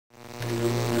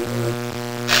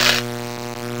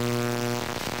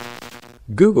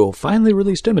Google finally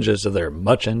released images of their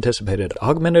much-anticipated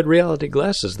augmented reality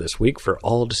glasses this week for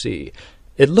all to see.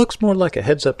 It looks more like a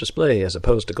heads-up display as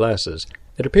opposed to glasses.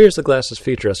 It appears the glasses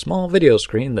feature a small video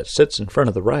screen that sits in front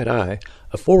of the right eye,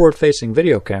 a forward-facing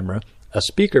video camera, a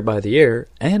speaker by the ear,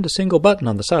 and a single button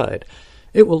on the side.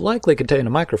 It will likely contain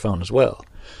a microphone as well.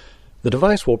 The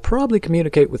device will probably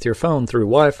communicate with your phone through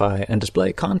Wi-Fi and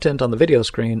display content on the video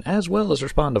screen as well as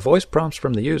respond to voice prompts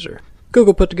from the user.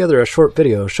 Google put together a short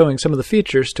video showing some of the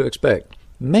features to expect.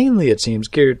 Mainly it seems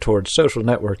geared towards social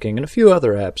networking and a few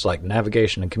other apps like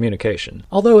navigation and communication.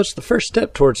 Although it's the first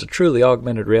step towards a truly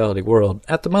augmented reality world,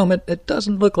 at the moment it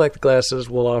doesn't look like the glasses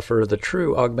will offer the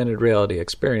true augmented reality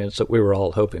experience that we were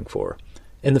all hoping for.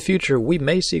 In the future, we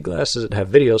may see glasses that have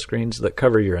video screens that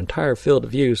cover your entire field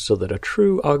of view so that a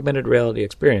true augmented reality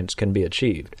experience can be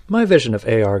achieved. My vision of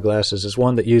AR glasses is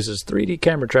one that uses 3D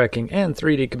camera tracking and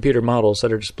 3D computer models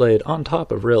that are displayed on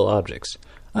top of real objects.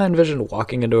 I envision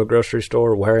walking into a grocery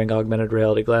store wearing augmented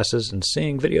reality glasses and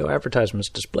seeing video advertisements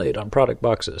displayed on product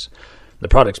boxes. The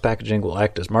product's packaging will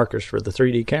act as markers for the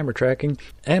 3D camera tracking,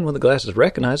 and when the glasses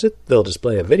recognize it, they'll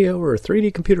display a video or a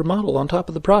 3D computer model on top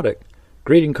of the product.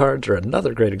 Greeting cards are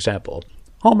another great example.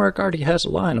 Hallmark already has a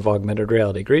line of augmented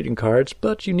reality greeting cards,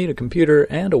 but you need a computer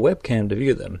and a webcam to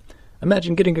view them.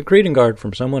 Imagine getting a greeting card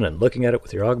from someone and looking at it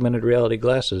with your augmented reality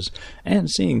glasses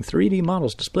and seeing 3D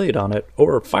models displayed on it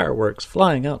or fireworks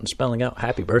flying out and spelling out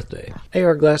happy birthday.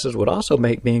 AR glasses would also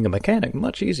make being a mechanic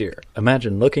much easier.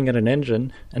 Imagine looking at an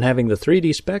engine and having the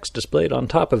 3D specs displayed on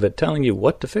top of it telling you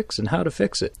what to fix and how to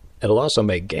fix it. It'll also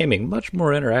make gaming much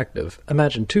more interactive.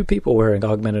 Imagine two people wearing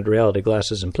augmented reality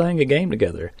glasses and playing a game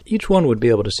together. Each one would be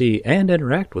able to see and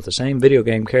interact with the same video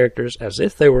game characters as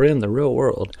if they were in the real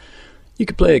world. You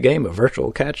could play a game of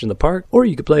virtual catch in the park, or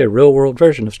you could play a real-world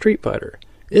version of Street Fighter.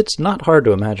 It's not hard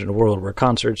to imagine a world where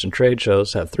concerts and trade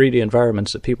shows have 3D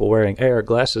environments that people wearing AR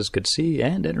glasses could see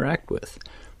and interact with.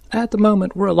 At the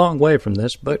moment, we're a long way from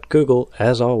this, but Google,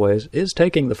 as always, is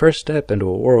taking the first step into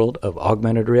a world of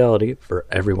augmented reality for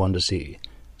everyone to see.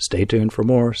 Stay tuned for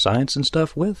more Science and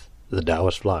Stuff with the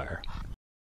Taoist Flyer.